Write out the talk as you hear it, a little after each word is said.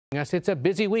Yes, it's a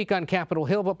busy week on Capitol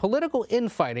Hill, but political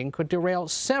infighting could derail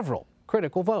several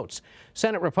critical votes.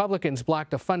 Senate Republicans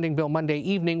blocked a funding bill Monday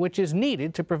evening, which is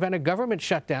needed to prevent a government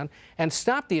shutdown and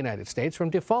stop the United States from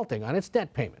defaulting on its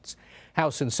debt payments.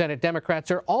 House and Senate Democrats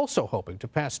are also hoping to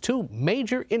pass two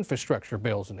major infrastructure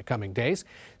bills in the coming days.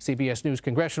 CBS News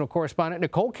congressional correspondent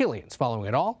Nikole Killion is following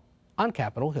it all on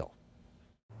Capitol Hill.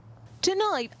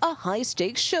 Tonight, a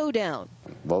high-stakes showdown.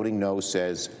 Voting no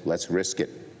says, let's risk it.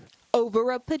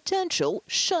 Over a potential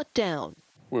shutdown.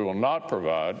 We will not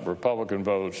provide Republican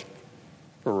votes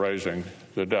for raising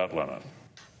the debt limit.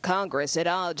 Congress at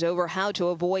odds over how to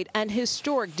avoid an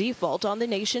historic default on the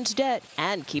nation's debt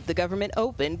and keep the government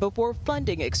open before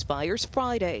funding expires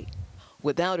Friday.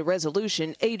 Without a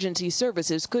resolution, agency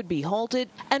services could be halted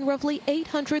and roughly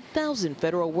 800,000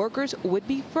 federal workers would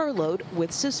be furloughed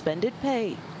with suspended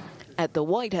pay. At the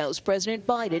White House, President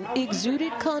Biden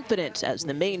exuded confidence as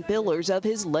the main pillars of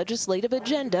his legislative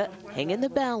agenda hang in the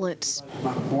balance.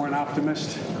 I'm a born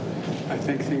optimist. I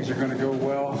think things are going to go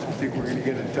well. I think we're going to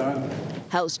get it done.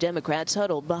 House Democrats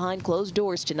huddled behind closed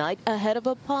doors tonight ahead of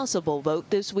a possible vote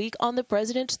this week on the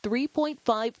president's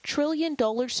 $3.5 trillion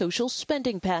social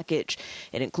spending package.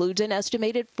 It includes an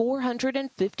estimated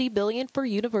 $450 billion for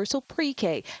universal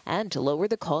pre-K and to lower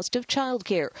the cost of child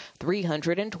care,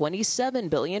 $327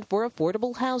 billion for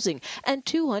affordable housing, and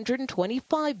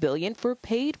 $225 billion for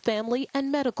paid family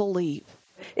and medical leave.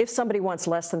 If somebody wants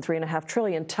less than $3.5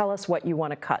 trillion, tell us what you want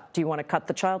to cut. Do you want to cut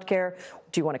the child care?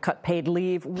 Do you want to cut paid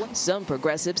leave? Some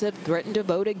progressives have threatened to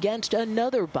vote against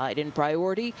another Biden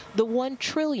priority, the $1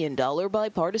 trillion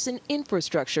bipartisan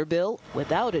infrastructure bill,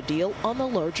 without a deal on the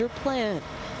larger plan.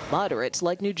 Moderates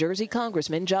like New Jersey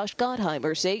Congressman Josh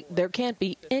Gottheimer say there can't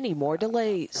be any more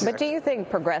delays. But do you think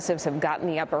progressives have gotten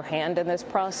the upper hand in this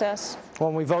process?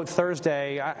 When we vote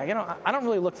Thursday, I don't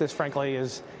really look at this, frankly,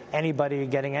 as anybody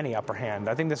getting any upper hand.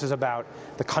 I think this is about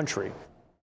the country.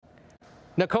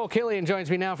 Nikole Killion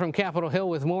joins me now from Capitol Hill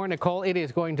with more. Nikole, it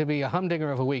is going to be a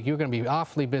humdinger of a week. You're going to be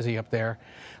awfully busy up there.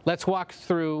 Let's walk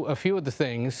through a few of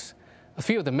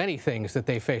the many things that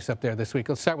they face up there this week.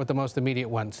 Let's start with the most immediate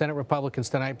one. Senate Republicans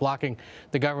tonight blocking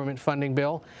the government funding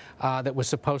bill that was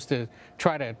supposed to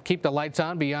try to keep the lights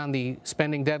on beyond the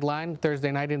spending deadline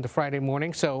Thursday night into Friday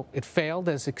morning. So it failed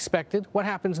as expected. What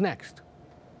happens next?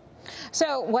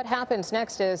 So what happens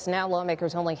next is now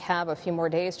lawmakers only have a few more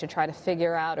days to try to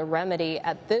figure out a remedy.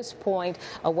 At this point,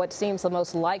 what seems the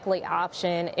most likely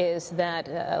option is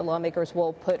that lawmakers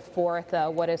will put forth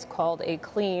what is called a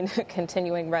clean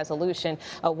continuing resolution.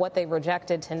 What they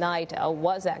rejected tonight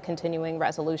was that continuing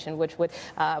resolution, which would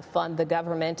fund the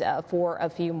government for a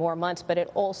few more months, but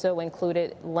it also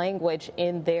included language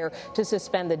in there to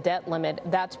suspend the debt limit.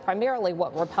 That's primarily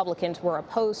what Republicans were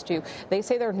opposed to. They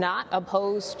say they're not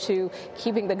opposed to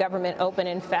keeping the government open.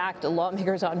 In fact,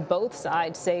 lawmakers on both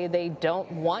sides say they don't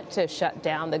want to shut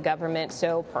down the government.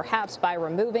 So perhaps by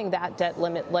removing that debt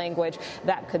limit language,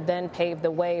 that could then pave the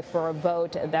way for a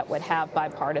vote that would have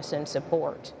bipartisan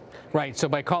support. Right. So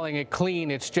by calling it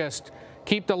clean, it's just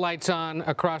keep the lights on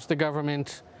across the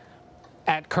government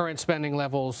at current spending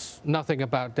levels, nothing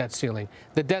about debt ceiling.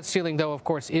 The debt ceiling, though, of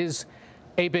course, is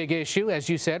a big issue. As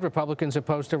you said, Republicans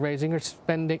opposed to raising or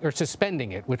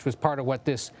suspending it, which was part of what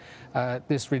this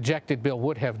rejected bill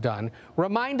would have done.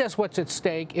 Remind us what's at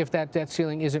stake if that debt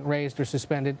ceiling isn't raised or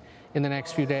suspended in the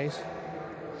next few days.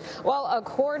 Well,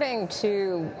 according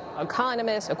to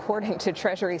economists, according to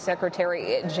Treasury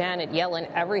Secretary Janet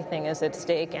Yellen, everything is at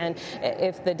stake. And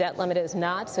if the debt limit is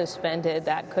not suspended,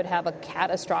 that could have a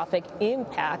catastrophic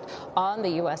impact on the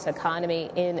U.S. economy.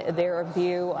 In their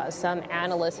view, some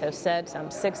analysts have said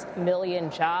some 6 million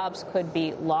jobs could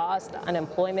be lost. The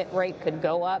unemployment rate could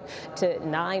go up to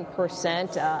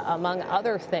 9%, among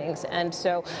other things. And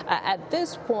so at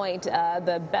this point,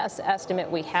 the best estimate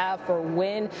we have for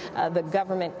when the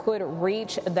government could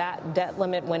reach that debt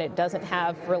limit when it doesn't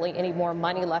have really any more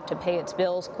money left to pay its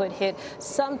bills could hit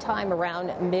sometime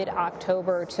around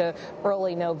mid-October to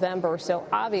early November. So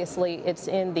obviously it's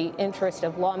in the interest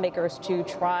of lawmakers to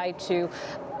try to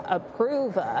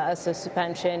approve a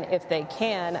suspension if they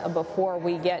can before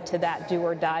we get to that do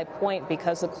or die point,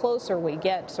 because the closer we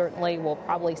get, certainly we'll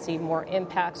probably see more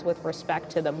impacts with respect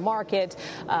to the market.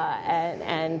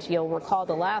 And you'll recall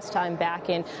the last time back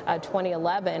in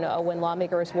 2011 when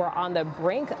lawmakers were on the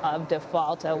brink of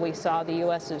default, we saw the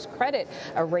U.S.'s credit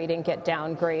rating get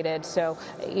downgraded. So,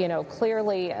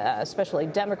 clearly, especially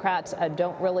Democrats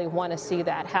don't really want to see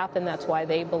that happen. That's why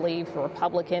they believe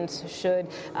Republicans should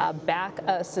back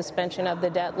a suspension of the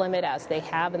debt limit as they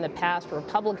have in the past.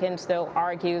 Republicans, though,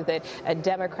 argue that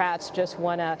Democrats just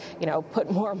want to,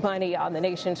 put more money on the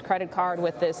nation's credit card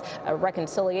with this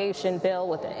reconciliation bill,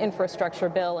 with the infrastructure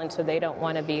bill, and so they don't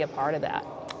want to be a part of that.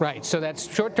 Right. So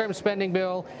that's short-term spending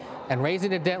bill and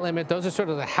raising the debt limit. Those are sort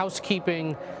of the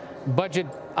housekeeping budget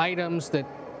items that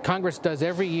Congress does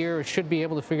every year, or should be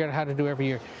able to figure out how to do every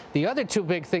year. The other two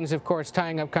big things, of course,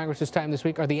 tying up Congress's time this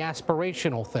week are the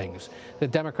aspirational things that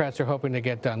Democrats are hoping to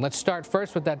get done. Let's start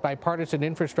first with that bipartisan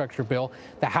infrastructure bill.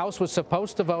 The House was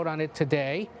supposed to vote on it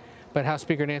today, but House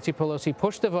Speaker Nancy Pelosi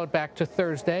pushed the vote back to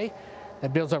Thursday.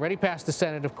 That bill's already passed the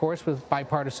Senate, of course, with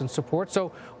bipartisan support.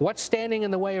 So what's standing in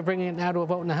the way of bringing it now to a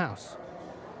vote in the House?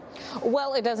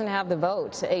 Well, it doesn't have the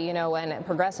votes, and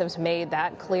progressives made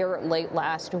that clear late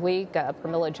last week.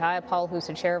 Pramila Jayapal, who's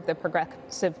the chair of the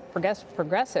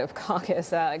Progressive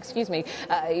Caucus,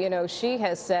 she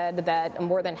has said that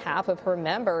more than half of her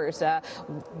members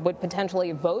would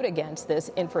potentially vote against this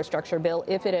infrastructure bill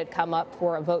if it had come up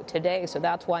for a vote today. So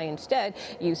that's why instead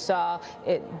you saw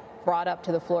it brought up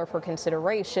to the floor for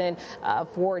consideration,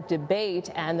 for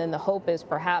debate, and then the hope is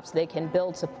perhaps they can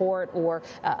build support or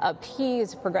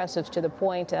appease progressives to the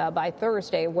point by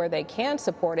Thursday where they can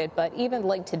support it. But even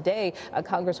late today,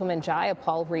 Congresswoman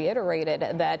Jayapal reiterated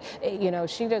that,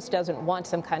 she just doesn't want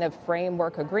some kind of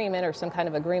framework agreement or some kind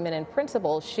of agreement in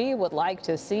principle. She would like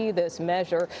to see this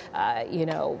measure,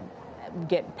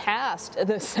 get past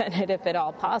the Senate if at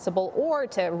all possible, or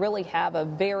to really have a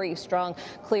very strong,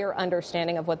 clear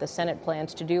understanding of what the Senate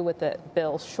plans to do with the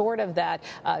bill. Short of that,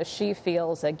 she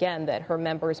feels, again, that her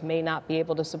members may not be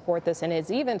able to support this, and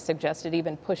has even suggested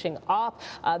pushing off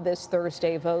this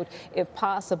Thursday vote if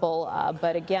possible.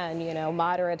 But again,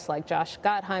 moderates like Josh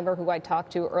Gottheimer, who I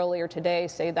talked to earlier today,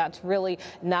 say that's really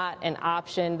not an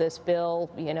option. This bill,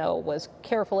 was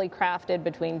carefully crafted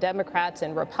between Democrats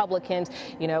and Republicans.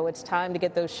 It's time to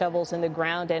get those shovels in the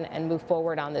ground and move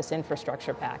forward on this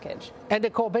infrastructure package. And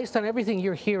Nikole, based on everything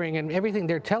you're hearing and everything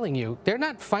they're telling you, they're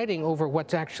not fighting over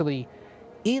what's actually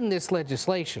in this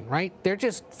legislation, right? They're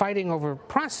just fighting over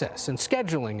process and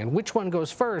scheduling and which one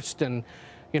goes first, and,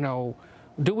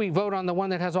 do we vote on the one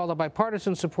that has all the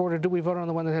bipartisan support, or do we vote on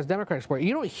the one that has Democratic support?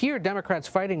 You don't hear Democrats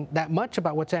fighting that much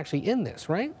about what's actually in this,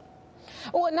 right?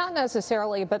 Well, not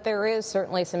necessarily, but there is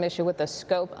certainly some issue with the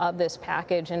scope of this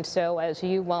package. And so, as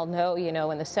you well know,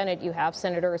 in the Senate, you have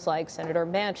senators like Senator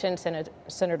Manchin,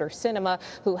 Senator Sinema,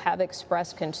 who have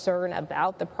expressed concern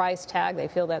about the price tag. They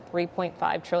feel that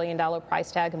 $3.5 trillion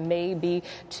price tag may be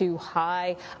too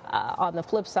high. On the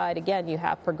flip side, again, you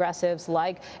have progressives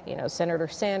like, Senator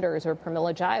Sanders or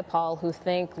Pramila Jayapal, who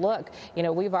think, look,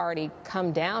 we've already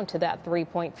come down to that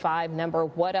 3.5 number.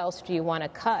 What else do you want to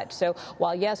cut? So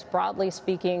while, yes, broadly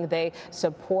speaking, they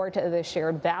support the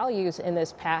shared values in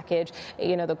this package,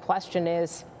 the question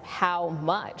is, how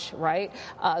much, right?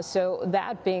 So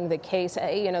that being the case,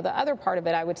 the other part of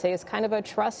it, I would say, is kind of a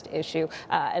trust issue.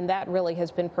 And that really has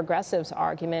been progressives'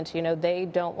 argument. They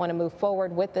don't want to move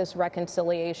forward with this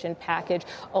reconciliation package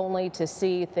only to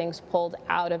see things pulled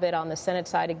out of it on the Senate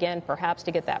side, again, perhaps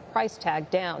to get that price tag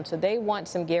down. So they want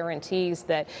some guarantees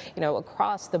that,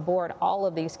 across the board, all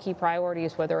of these key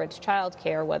priorities, whether it's child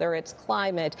care, whether it's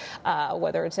climate,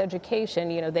 whether it's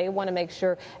education, they want to make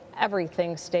sure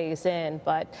everything stays in.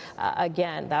 But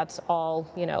again, that's all,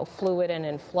 fluid and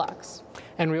in flux.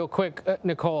 And real quick,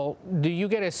 Nikole, do you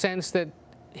get a sense that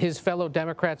his fellow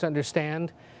Democrats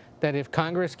understand that if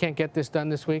Congress can't get this done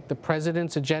this week, the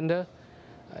president's agenda,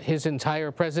 his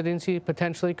entire presidency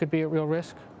potentially could be at real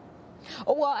risk?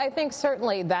 Well, I think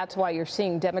certainly that's why you're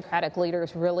seeing Democratic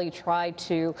leaders really try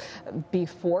to be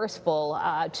forceful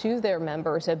to their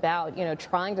members about,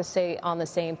 trying to stay on the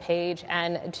same page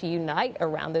and to unite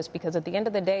around this, because at the end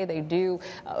of the day, they do,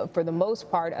 for the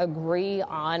most part, agree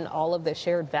on all of the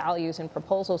shared values and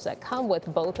proposals that come with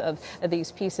both of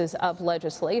these pieces of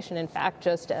legislation. In fact,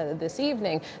 just this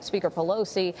evening, Speaker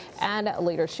Pelosi and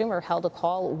Leader Schumer held a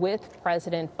call with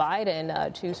President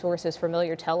Biden. Two sources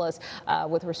familiar tell us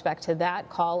with respect to that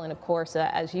call. And of course,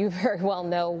 as you very well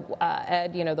know,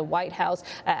 Ed, the White House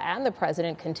and the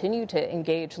president continue to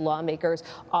engage lawmakers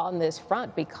on this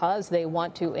front because they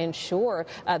want to ensure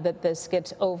that this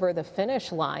gets over the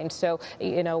finish line. So,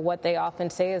 what they often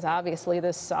say is, obviously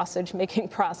this sausage making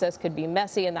process could be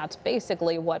messy, and that's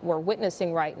basically what we're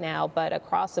witnessing right now. But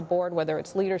across the board, whether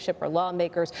it's leadership or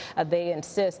lawmakers, they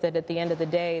insist that at the end of the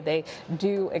day, they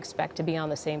do expect to be on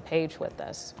the same page with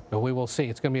this. Well, we will see.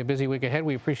 It's going to be a busy week ahead.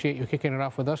 We appreciate you kicking it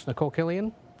off with us. Nikole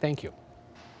Killion, thank you.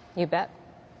 You bet.